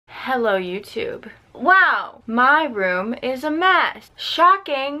Hello YouTube. Wow, my room is a mess.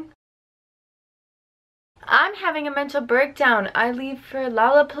 Shocking. I'm having a mental breakdown. I leave for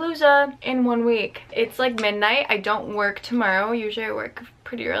Lollapalooza in 1 week. It's like midnight. I don't work tomorrow. Usually I work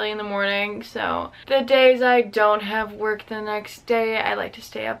pretty early in the morning, so the days I don't have work the next day, I like to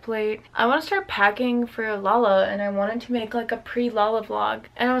stay up late. I want to start packing for Lolla, and I wanted to make like a pre-Lolla vlog,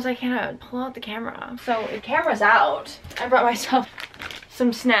 and I was like, Hannah, pull out the camera. So the camera's out. I brought myself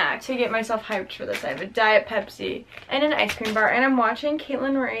some snacks to get myself hyped for this. I have a Diet Pepsi and an ice cream bar, and I'm watching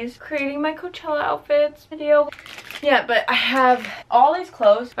Caitlin Ray's creating my Coachella outfits video. Yeah, but I have all these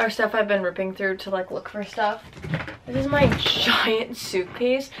clothes are stuff I've been ripping through to like look for stuff. This is my giant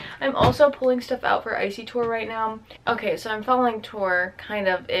suitcase. I'm also pulling stuff out for Icy Tour right now. Okay, so I'm following tour, kind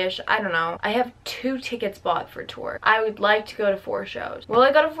of ish. I don't know. I have 2 tickets bought for tour. I would like to go to 4 shows. Will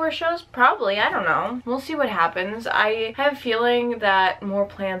I go to 4 shows? Probably. I don't know. We'll see what happens. I have a feeling that more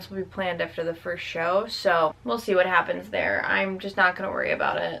plans will be planned after the first show, so we'll see what happens there. I'm just not gonna worry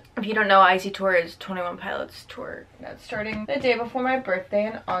about it. If you don't know, Icy Tour is 21 Pilots tour. That's starting the day before my birthday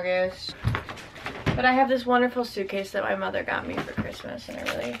in August. But I have this wonderful suitcase that my mother got me for Christmas, and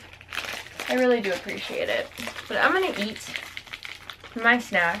I really do appreciate it. But I'm gonna eat my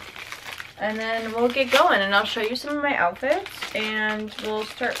snack, and then we'll get going, and I'll show you some of my outfits, and we'll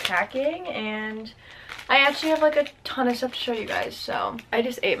start packing. And I actually have like a ton of stuff to show you guys. So I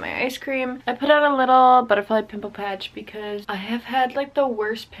just ate my ice cream. I put on a little butterfly pimple patch because I have had like the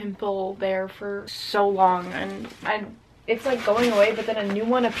worst pimple there for so long, and it's like going away, but then a new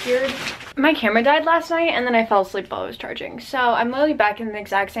one appeared. My camera died last night, and then I fell asleep while I was charging. So I'm literally back in the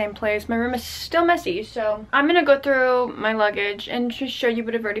exact same place. My room is still messy, so I'm gonna go through my luggage and just show you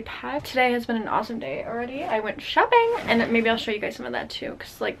what I've already packed. Today has been an awesome day already. I went shopping, and maybe I'll show you guys some of that too,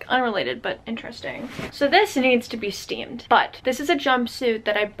 because like unrelated but interesting. So this needs to be steamed, but this is a jumpsuit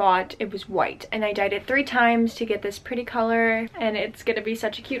that I bought. It was white, and I dyed it 3 times to get this pretty color, and it's gonna be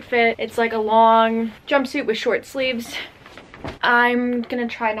such a cute fit. It's like a long jumpsuit with short sleeves. I'm gonna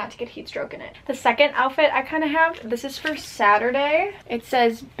try not to get heat stroke in it. The second outfit I kind of have, this is for Saturday. It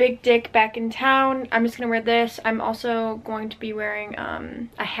says big dick back in town. I'm just gonna wear this. I'm also going to be wearing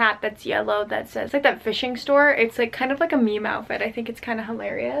a hat that's yellow that says like that fishing store. It's like kind of like a meme outfit. I think it's kind of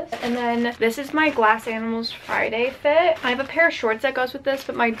hilarious. And then this is my Glass Animals Friday fit. I have a pair of shorts that goes with this,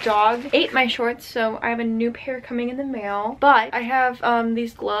 but my dog ate my shorts, so I have a new pair coming in the mail. But I have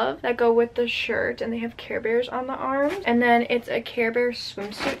these gloves that go with the shirt, and they have Care Bears on the arms. And then it's a Care Bear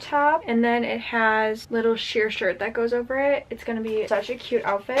swimsuit top, and then it has little sheer shirt that goes over it. It's gonna be such a cute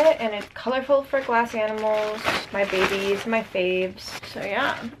outfit, and it's colorful for Glass Animals, my babies, my faves. So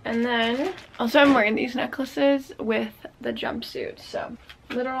yeah. And then also I'm wearing these necklaces with the jumpsuit, so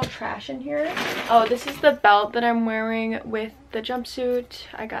literal trash in here. Oh, this is the belt that I'm wearing with the jumpsuit.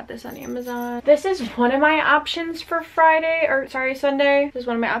 I got this on Amazon. This is one of my options for Friday, or sorry, Sunday. This is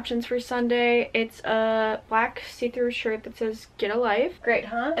one of my options for Sunday. It's a black see-through shirt that says Get a Life. Great,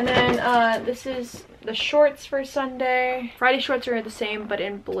 huh? And then this is the shorts for Sunday. Friday shorts are the same but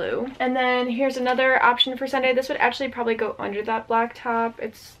in blue. And then here's another option for Sunday. This would actually probably go under that black top.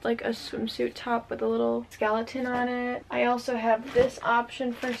 It's like a swimsuit top with a little skeleton on it. I also have this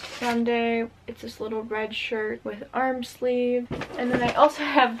option for Sunday. It's this little red shirt with arm sleeve. And then I also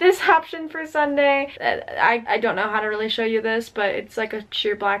have this option for Sunday. I don't know how to really show you this, but it's like a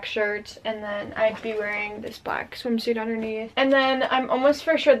sheer black shirt, and then I'd be wearing this black swimsuit underneath. And then I'm almost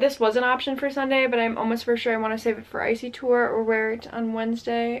for sure this was an option for Sunday, but I'm almost for sure I want to save it for Icy Tour or wear it on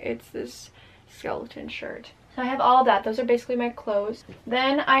Wednesday. It's this skeleton shirt. So I have all of that. Those are basically my clothes.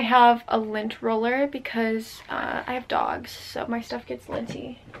 Then I have a lint roller because I have dogs, so my stuff gets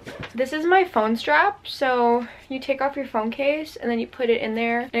linty. This is my phone strap. So you take off your phone case and then you put it in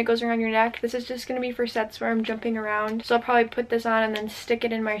there and it goes around your neck. This is just going to be for sets where I'm jumping around. So I'll probably put this on and then stick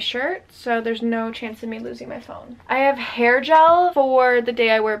it in my shirt, so there's no chance of me losing my phone. I have hair gel for the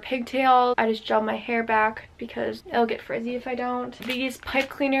day I wear pigtails. I just gel my hair back because it'll get frizzy if I don't. These pipe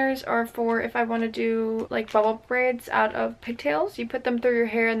cleaners are for if I want to do like bubble braids out of pigtails. You put them through your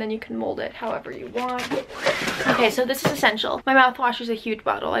hair and then you can mold it however you want. Okay, so this is essential. My mouthwash is a huge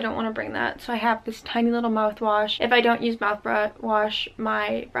bottle. I don't want to bring that, so I have this tiny little mouthwash. If I don't use mouthwash,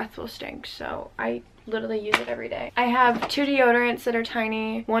 my breath will stink, so I literally use it every day. I have 2 deodorants that are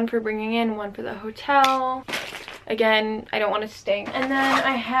tiny, one for bringing in, one for the hotel. Again, I don't want to stink. And then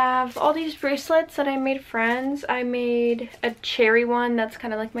I have all these bracelets that I made friends. I made a cherry one, that's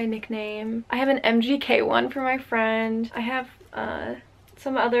kind of like my nickname. I have an MGK one for my friend. I have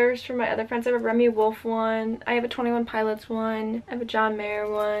some others from my other friends. I have a Remy Wolf one. I have a 21 Pilots one. I have a John Mayer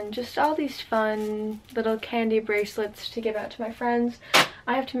one. Just all these fun little candy bracelets to give out to my friends.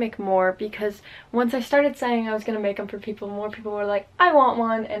 I have to make more because once I started saying I was gonna make them for people, more people were like, I want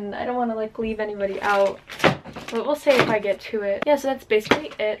one, and I don't want to like leave anybody out. But we'll see if I get to it. Yeah, so that's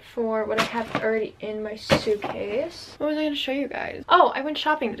basically it for what I have already in my suitcase. What was I gonna show you guys? Oh, I went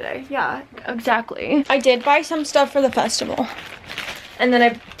shopping today. Yeah, exactly. I did buy some stuff for the festival. And then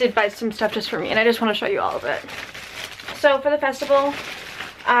I did buy some stuff just for me, and I just want to show you all of it. So for the festival,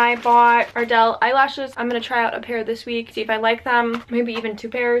 I bought Ardell eyelashes. I'm going to try out a pair this week, see if I like them. Maybe even 2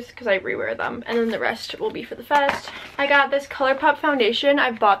 pairs because I rewear them. And then the rest will be for the fest. I got this ColourPop foundation.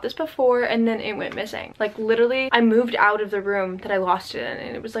 I bought this before and then it went missing. Like literally, I moved out of the room that I lost it in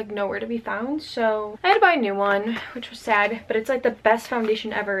and it was like nowhere to be found. So I had to buy a new one, which was sad. But it's like the best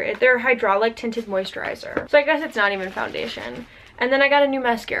foundation ever. They're hydraulic tinted moisturizer. So I guess it's not even foundation. And then I got a new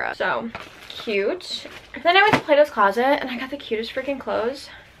mascara, so cute. Then I went to Plato's Closet and I got the cutest freaking clothes.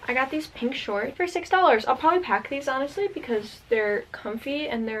 I got these pink shorts for $6. I'll probably pack these honestly because they're comfy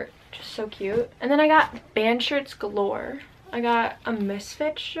and they're just so cute. And then I got band shirts galore. I got a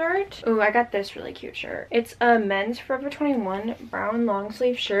Misfit shirt. Ooh, I got this really cute shirt. It's a men's Forever 21 brown long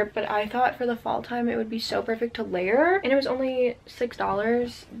sleeve shirt, but I thought for the fall time it would be so perfect to layer. And it was only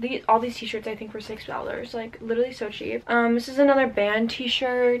 $6. All these t-shirts I think were $6. Like literally so cheap. This is another band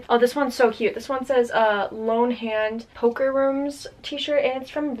t-shirt. Oh, this one's so cute. This one says Lone Hand Poker Rooms t-shirt and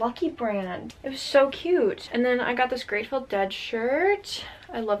it's from Lucky Brand. It was so cute. And then I got this Grateful Dead shirt.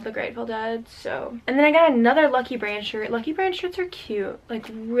 I love the Grateful Dead, so. And then I got another Lucky Brand shirt. Lucky Brand shirts are cute, like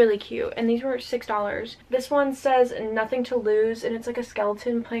really cute. And these were $6. This one says Nothing to Lose, and it's like a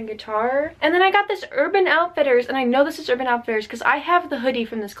skeleton playing guitar. And then I got this Urban Outfitters, and I know this is Urban Outfitters because I have the hoodie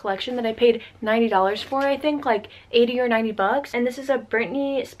from this collection that I paid $90 for, I think, like 80 or 90 bucks. And this is a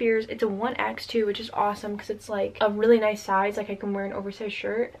Britney Spears, it's a 1X too, which is awesome because it's like a really nice size, like I can wear an oversized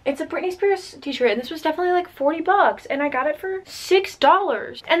shirt. It's a Britney Spears t-shirt, and this was definitely like 40 bucks, and I got it for $6.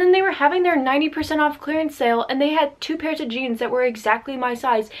 And then they were having their 90% off clearance sale and they had 2 pairs of jeans that were exactly my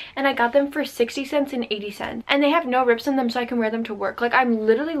size and I got them for 60 cents and 80 cents. And they have no rips in them so I can wear them to work. Like I'm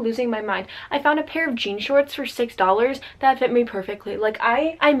literally losing my mind. I found a pair of jean shorts for $6 that fit me perfectly. Like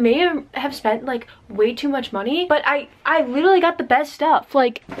I may have spent like way too much money, but I literally got the best stuff.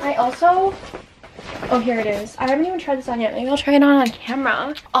 Like I also... Oh, here it is. I haven't even tried this on yet. Maybe I'll try it on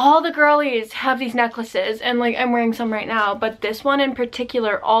camera. All the girlies have these necklaces and like I'm wearing some right now, but this one in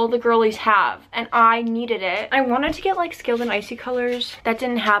particular, all the girlies have and I needed it. I wanted to get like Skilled and Icy colors. That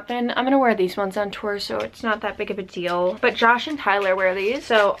didn't happen. I'm gonna wear these ones on tour, so it's not that big of a deal. But Josh and Tyler wear these,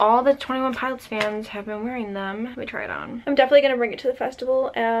 so all the 21 Pilots fans have been wearing them. Let me try it on. I'm definitely gonna bring it to the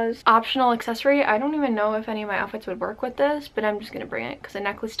festival as optional accessory. I don't even know if any of my outfits would work with this, but I'm just gonna bring it because the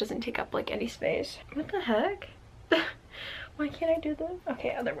necklace doesn't take up like any space. What the heck? Why can't I do this?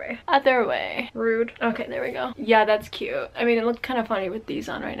 Okay, other way. Other way. Rude. Okay, there we go. Yeah, that's cute. I mean, it looked kind of funny with these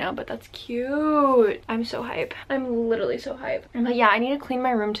on right now, but that's cute. I'm so hype. I'm literally so hype. But yeah, I need to clean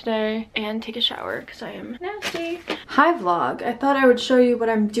my room today and take a shower because I am nasty. Hi vlog. I thought I would show you what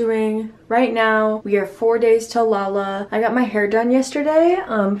I'm doing right now. We are 4 days till Lolla. I got my hair done yesterday.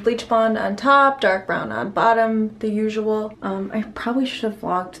 Bleach blonde on top, dark brown on bottom, the usual. I probably should have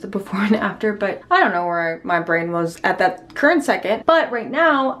vlogged the before and after, but I don't know where my brain was at that current second. But right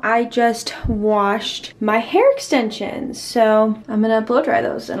now I just washed my hair extensions, so I'm gonna blow dry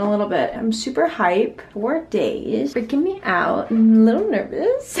those in a little bit. I'm super hype. 4 days, freaking me out. I'm a little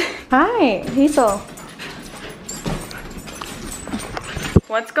nervous. Hi Hazel,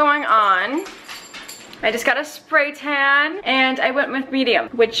 what's going on? I just got a spray tan and I went with medium,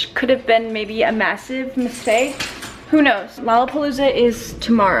 which could have been maybe a massive mistake. Who knows? Lollapalooza is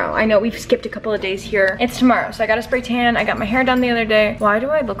tomorrow. I know we've skipped a couple of days here. It's tomorrow, so I got a spray tan. I got my hair done the other day. Why do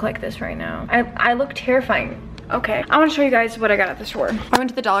I look like this right now? I look terrifying. Okay, I want to show you guys what I got at the store. I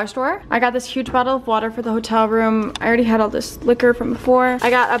went to the dollar store. I got this huge bottle of water for the hotel room. I already had all this liquor from before. I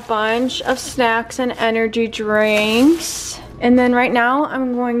got a bunch of snacks and energy drinks. And then right now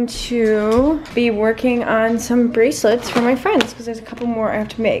I'm going to be working on some bracelets for my friends because there's a couple more I have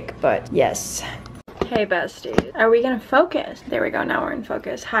to make, but yes. Hey besties, are we gonna focus? There we go, now we're in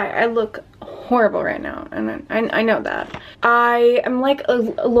focus. Hi, I look horrible right now, and I know that. I am like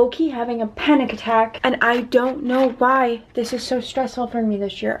low-key having a panic attack, and I don't know why this is so stressful for me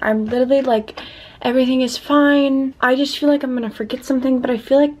this year. I'm literally like, everything is fine. I just feel like I'm gonna forget something, but I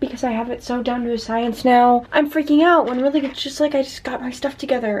feel like because I have it so down to a science now, I'm freaking out when really it's just like I just got my stuff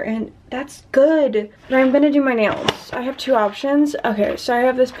together and that's good. But I'm gonna do my nails. I have 2 options. Okay, so I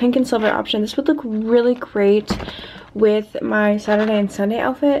have this pink and silver option. This would look really great with my Saturday and Sunday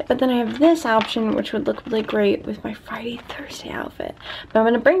outfit, but then I have this option which would look really great with my Friday, Thursday outfit. But I'm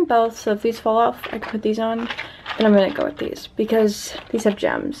gonna bring both, so if these fall off, I can put these on, and I'm gonna go with these because these have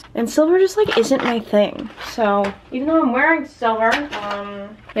gems. And silver just like isn't my thing. So even though I'm wearing silver,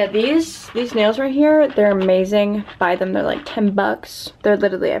 yeah, these nails right here, they're amazing. Buy them, they're like 10 bucks. They're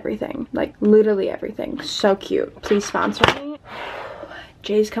literally everything, like literally everything. So cute. Please sponsor me.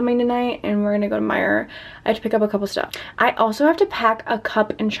 Jay's coming tonight and we're gonna go to Meijer. I have to pick up a couple stuff. I also have to pack a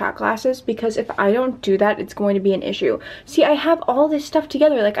cup and shot glasses because if I don't do that, it's going to be an issue. See, I have all this stuff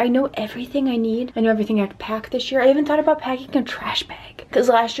together. Like, I know everything I need. I know everything I have to pack this year. I even thought about packing a trash bag because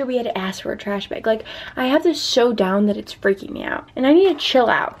last year we had to ask for a trash bag. Like, I have this so down that it's freaking me out and I need to chill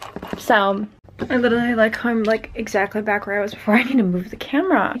out. So I literally like how I'm like exactly back where I was before. I need to move the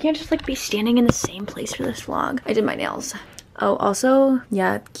camera. I can't just like be standing in the same place for this vlog. I did my nails. Oh, also,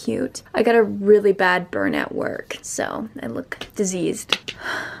 yeah, cute. I got a really bad burn at work, so I look diseased.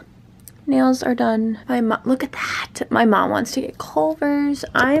 Nails are done. Look at that. My mom wants to get Culvers.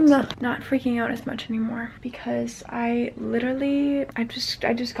 I'm not freaking out as much anymore because I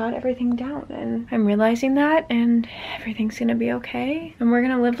just got everything down and I'm realizing that and everything's gonna be okay and we're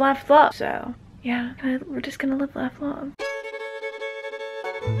gonna live, laugh, love. So yeah, we're just gonna live, laugh, love.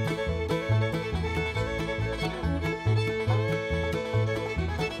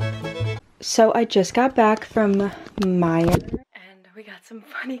 So I just got back from Meijer and we got some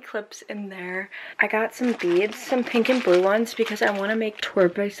funny clips in there. I got some beads, some pink and blue ones because I want to make tour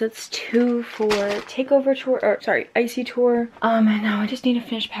bracelets too for takeover tour, or sorry, icy tour. And now I just need to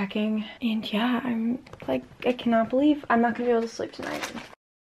finish packing. And yeah, I'm like, I cannot believe I'm not gonna be able to sleep tonight.